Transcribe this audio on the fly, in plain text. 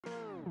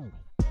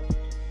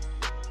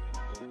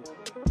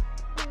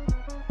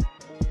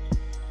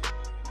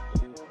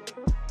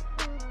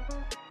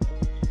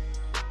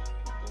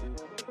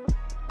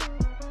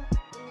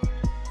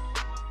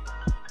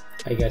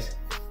Hi guys,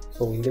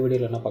 so in the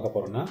video என்ன பார்க்க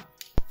போறோம்னா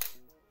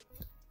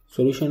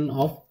solution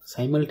of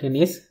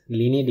simultaneous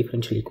linear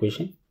differential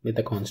equation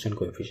with a constant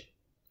coefficient.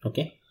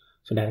 Okay,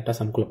 so டைரக்டா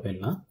சம்க்குள்ள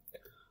போயிடலாம்.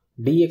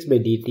 dx by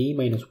dt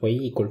minus y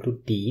equal to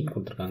t ன்னு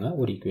கொடுத்திருக்காங்க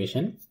ஒரு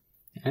equation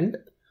and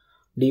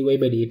dy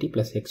by dt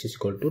plus x is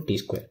equal to t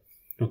square.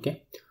 Okay,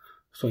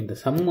 so இந்த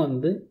sum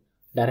வந்து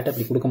டைரக்டா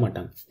இப்படி கொடுக்க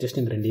மாட்டாங்க, just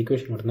இந்த ரெண்டு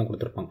equation மட்டும் தான்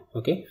கொடுத்திருப்பாங்க.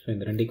 Okay, so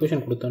இந்த ரெண்டு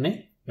equation கொடுத்தோனே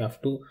you have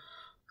to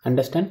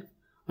understand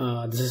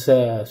this is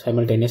a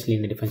simultaneous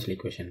linear differential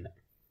equation.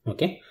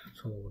 Okay,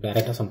 so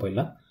டைரக்டா சம்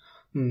போயிடலாம்.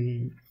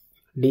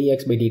 dx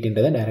by dt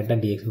ன்றதை டைரக்டா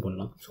dx ன்னு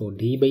போடலாம். so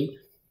d by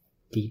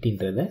dt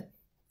ன்றதை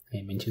I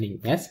am mentioning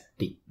as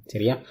t.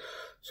 சரியா?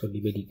 so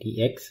d by dt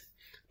x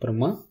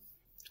அப்புறமா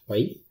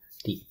y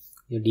t,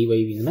 இது dy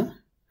இதுனா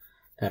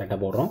டைரக்டா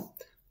போடுறோம்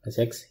plus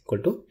x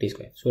equal to t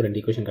square. so ரெண்டு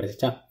equation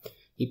கிடைச்சிச்சா?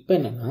 இப்போ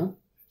என்னன்னா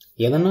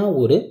எதனா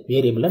ஒரு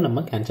வேரியபிளை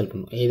நம்ம கேன்சல்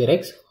பண்ணுவோம், either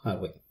x or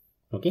y.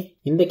 Okay,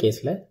 இந்த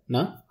கேஸில்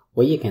நான்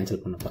y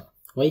கேன்சல் பண்ணுப்பேன்.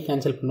 y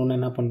கேன்சல் பண்ணணும்னா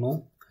என்ன பண்ணுவோம்,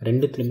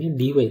 ரெண்டுத்துலையுமே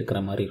dy இருக்கிற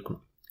மாதிரி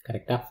இருக்கணும்.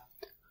 கரெக்டா?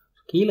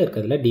 கீழே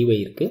இருக்கிறதுல dy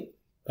இருக்குது,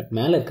 பட்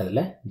மேலே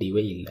இருக்கிறதுல dy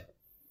இல்லை,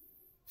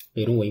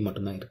 வெறும் y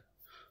மட்டும்தான் இருக்குது.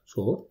 So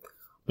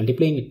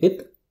multiplying it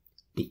with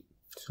t.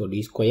 So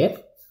d square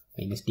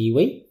minus dy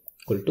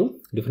equal to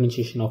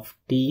differentiation of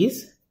t is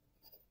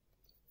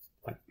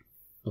 1.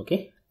 Okay,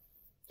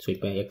 so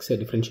இப்போ எக்ஸை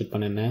டிஃப்ரென்ஷியேட்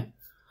பண்ண என்ன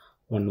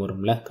 1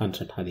 வரும்ல,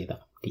 கான்ஸ்டன்ட், அதே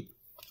தான் t.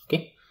 ஓகே,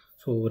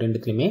 ஸோ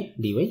ரெண்டுத்துலையுமே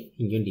dy,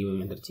 இங்கேயும் dy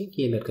வந்துருச்சு,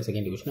 கீழே இருக்க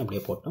செகண்ட் டிவிஷன்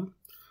அப்படியே போட்டோம்.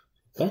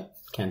 இப்போ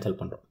கேன்சல்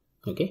பண்ணுறோம்.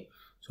 Okay,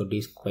 so D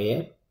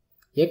square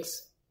X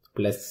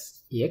plus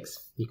X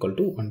equal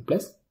to 1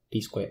 plus D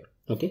square.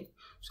 Okay,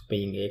 so இப்போ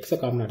இங்கே எக்ஸை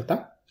காமன்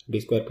எடுத்தால்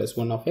D square plus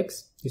 1 of X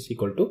is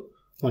equal to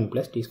 1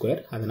 plus D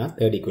square. அதை நான்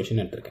தேர்ட்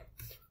ஈக்குவேஷன் எடுத்திருக்கேன்.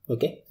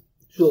 ஓகே,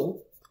 ஸோ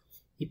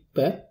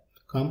இப்போ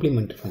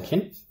complimentary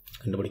function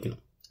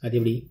கண்டுபிடிக்கணும். அது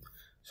எப்படி?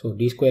 So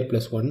D square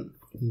plus 1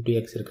 into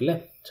X இருக்குல்ல,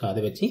 ஸோ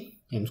அதை வச்சு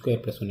m square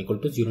plus 1 equal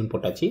to 0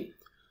 போட்டாச்சு.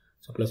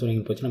 ஸோ ப்ளஸ் 1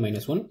 இங்கிட்டு போச்சுன்னா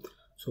 -1.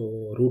 ஸோ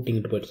ரூட்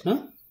இங்கிட்டு போயிடுச்சுன்னா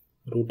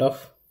root of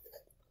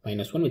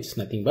 -1 which is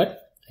nothing but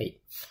i.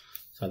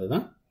 So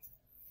அதுதான்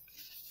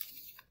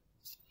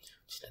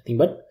nothing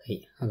but i,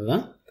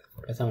 அதுதான்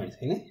ப்ளஸ் மைனஸ்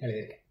ஐன்னு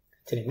எழுதியிருக்கேன்.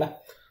 சரிங்களா?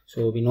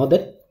 So we know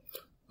that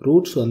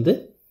roots வந்து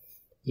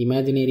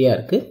இமேஜினரியாக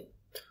இருக்குது.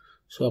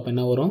 ஸோ அப்போ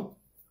என்ன வரும்,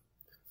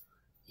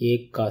 a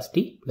cos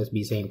t plus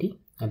b sin t.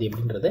 அது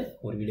எப்படின்றத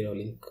ஒரு வீடியோ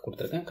லிங்க்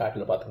கொடுத்துருக்கேன்,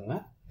 காட்டில் பார்த்துக்கோங்க.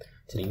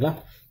 சரிங்களா?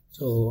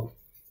 ஸோ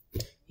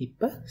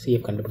இப்போ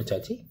சிஎஃப்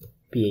கண்டுபிடிச்சாச்சு,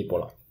 பிஐ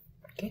போகலாம்.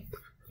 Okay,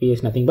 B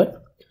is nothing but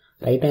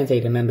right hand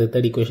side என்ன இருந்தது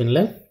தேர்ட்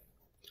ஈக்குவேஷனில்,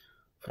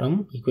 from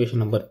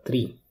equation number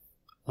 3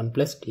 1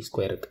 plus D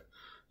square இருக்குது.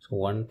 So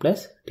 1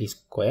 plus D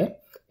square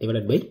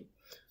divided by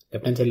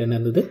left hand சைடில் என்ன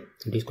இருந்தது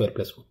D square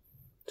plus 1.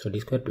 So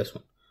D square plus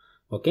 1.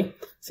 Okay,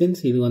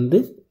 since இது வந்து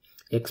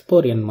X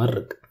power n மாதிரி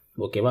இருக்குது.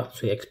 ஓகேவா?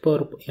 ஸோ எக்ஸ்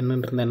பவர்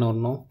என்னன்னு இருந்தால் என்ன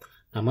வரணும்,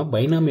 நம்ம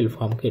பைனாமியல்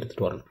ஃபார்முக்கு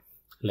எடுத்துகிட்டு வரணும்.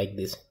 Like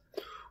this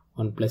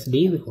 1 plus d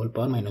whole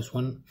power minus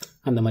 1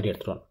 அந்த மாதிரி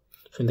எடுத்துருவோம்.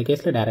 ஸோ இந்த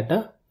கேஸில்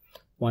டேரெக்டாக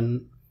 1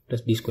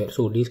 plus d square.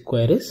 So d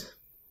square is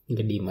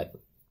இங்கே d மாதிரி.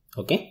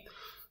 ஓகே,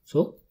 ஸோ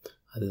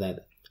அதுதான்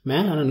இது.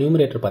 மேலே ஆனால்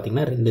நியூமரேட்டர்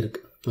பார்த்தீங்கன்னா 2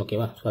 இருக்குது.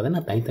 ஓகேவா? ஸோ அதை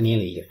நான் தனித்தனியாக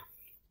எழுதிக்கிறேன்.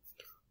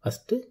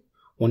 First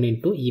 1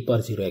 into e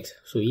power 0x.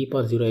 So e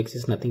power 0x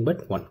is nothing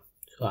but 1.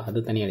 So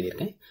அது தனியாக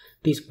எழுதியிருக்கேன்,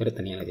 d square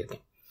தனியாக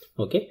எழுதியிருக்கேன்.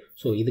 ஓகே,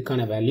 ஸோ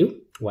இதுக்கான வேல்யூ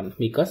 1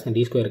 பிகாஸ்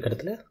d square இருக்க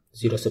இடத்துல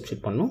 0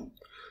 சப்ஸ்டிட் பண்ணணும்.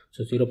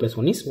 So 0 plus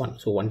 1 is 1.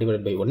 So 1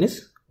 divided by 1 is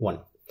 1.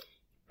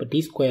 இப்போ டி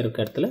ஸ்கொயர் இருக்க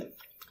இடத்துல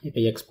இப்போ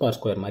எக்ஸ் பார்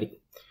ஸ்கொயர் மாதிரி.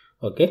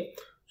 Okay,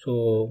 so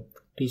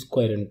D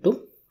square into,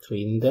 so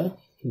இந்த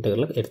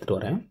இன்டர்வலை எடுத்துகிட்டு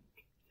வரேன்,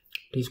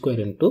 டி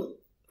ஸ்கொயர் இன்ட்டு,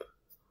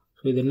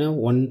 ஸோ இது என்ன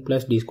 1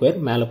 ப்ளஸ் டி ஸ்கொயர்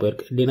மேலே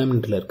போயிருக்கு,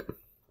 டினாமினேட்டரில் இருக்குது.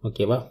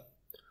 ஓகேவா?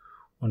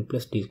 1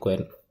 ப்ளஸ் டி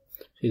ஸ்கொயர்.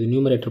 ஸோ இது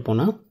நியூமரேட்டர்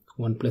போனால்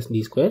 1 plus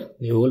D square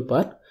the whole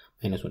பார்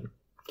 -1.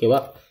 ஓகேவா?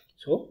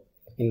 ஸோ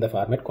இந்த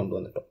ஃபார்மேட் கொண்டு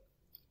வந்துட்டோம்.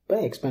 இப்போ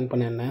எக்ஸ்பேண்ட்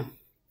பண்ண என்ன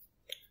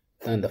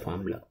தான் இந்த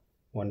formula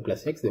 1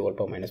 plus x the whole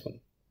power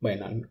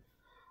 -1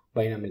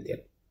 binomial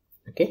theorem.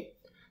 Okay,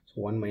 so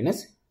 1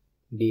 minus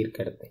D இருக்க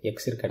இடத்துல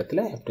எக்ஸ் இருக்க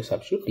இடத்துல have to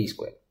substitute d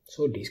square.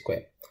 So D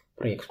square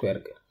அப்புறம் எக்ஸ் ஸ்கொயர்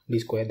இருக்குது, D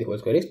square the whole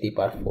square is D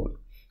bar 4.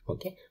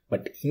 Okay,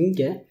 but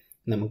இங்கே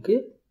நமக்கு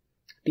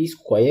D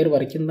square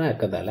வரைக்கும் தான்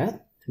இருக்கிறதால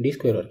டி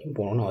ஸ்கொயர் வரைக்கும்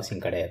போகணுன்னு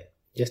அவசியம் கிடையாது,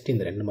 ஜஸ்ட்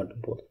இந்த ரெண்டு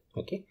மட்டும் போதும்.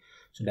 ஓகே,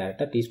 ஸோ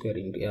டேரெக்டாக டி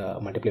ஸ்கொயர்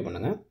மல்டிப்ளை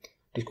பண்ணுங்கள்.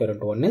 D square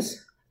into 1 is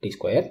D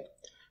square.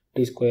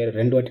 D square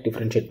ரெண்டு வாட்டி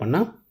டிஃப்ரென்ஷியேட்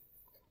பண்ணால்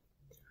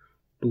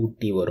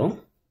 2t வரும்,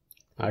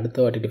 அடுத்த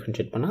வாட்டி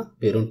டிஃப்ரென்ஷியேட் பண்ணால்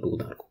வெறும் 2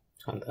 தான் இருக்கும்.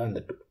 ஸோ அந்த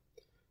 2.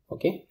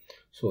 ஓகே,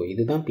 ஸோ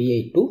இதுதான்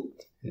PI2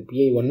 அண்ட்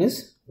PI1 இஸ்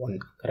 1.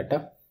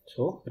 கரெக்டாக?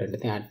 ஸோ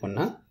ரெண்டுத்தையும் ஆட்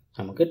பண்ணால்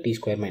நமக்கு டி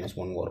ஸ்கொயர் மைனஸ்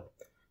 1 வரும்.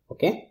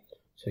 ஓகே,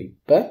 ஸோ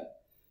இப்போ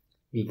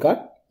we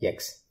got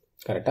x.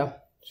 கரெக்டாக?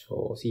 So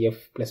CF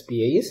plus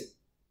PI is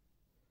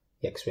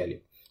x value.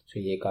 So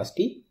a cos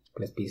t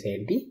plus b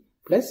sin t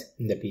plus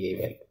இந்த PI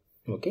value.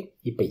 Okay,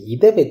 இப்போ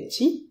இதை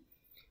வச்சு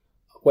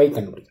y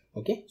கண்டுபிடிக்கும்.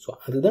 ஓகே, ஸோ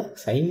அதுதான்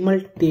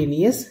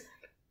சைமல்டேனியஸ்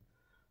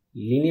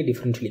லீனியர்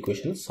டிஃபரன்ஷியல்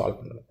ஈக்குவேஷனை சால்வ்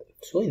பண்ணுறது.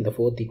 ஸோ இந்த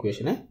ஃபோர்த்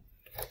ஈக்குவேஷனை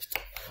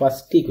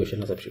ஃபஸ்ட்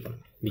ஈக்குவேஷனில் சப்ஸ்டிட்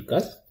பண்ணுங்க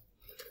because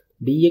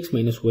dx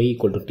minus y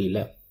equal to t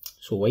இல்லை.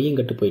 ஸோ y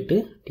இங்கிட்டு போயிட்டு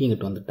t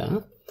இங்கிட்டு வந்துட்டா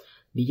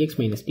dx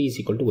minus t is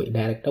equal to y.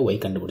 டேரெக்டாக y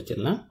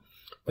கண்டுபிடிச்சிடலாம்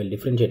by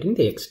differentiating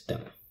the x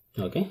term.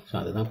 Okay, so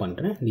அதுதான்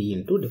பண்ணுறேன். d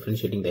into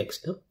differentiating the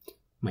x term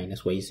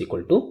minus y is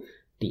equal to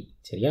t.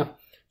 சரியா?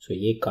 So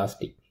a cos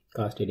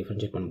t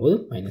differentiate பண்ணும்போது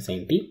minus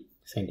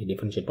sin t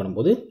differentiate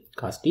பண்ணும்போது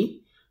cos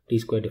t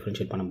square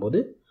differentiate பண்ணும்போது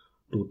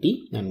 2t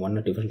and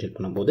 1 differentiate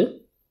பண்ணும்போது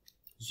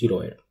 0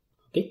 ஆகிடும்.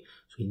 Okay,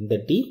 so இந்த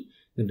t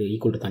இந்த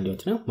equal to தாண்டி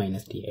வச்சுன்னா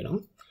மைனஸ் t ஆகிடும்.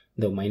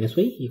 இந்த minus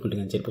Y equal to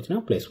cancel போச்சுன்னா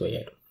ப்ளஸ் ஒய்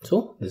ஆகிடும். So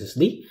this is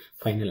the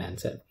final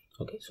answer.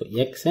 Okay, so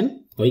X and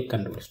Y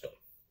கண்டுபிடிச்சிட்டோம்.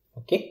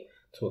 Okay,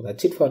 so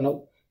that's it for now.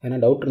 ஏன்னா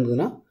டவுட்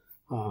இருந்ததுன்னா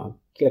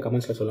கீழே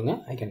கமெண்ட்ஸில் சொல்லுங்கள்.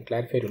 I can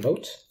clarify your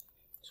doubts.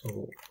 So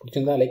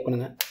பிடிச்சிருந்தா like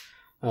பண்ணுங்கள்,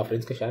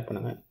 ஃப்ரெண்ட்ஸ்க்கு ஷேர்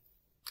பண்ணுங்கள்,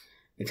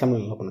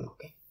 எக்ஸாம்பிள் நல்லா பண்ணுங்கள்.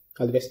 Okay,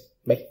 all the best,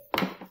 by.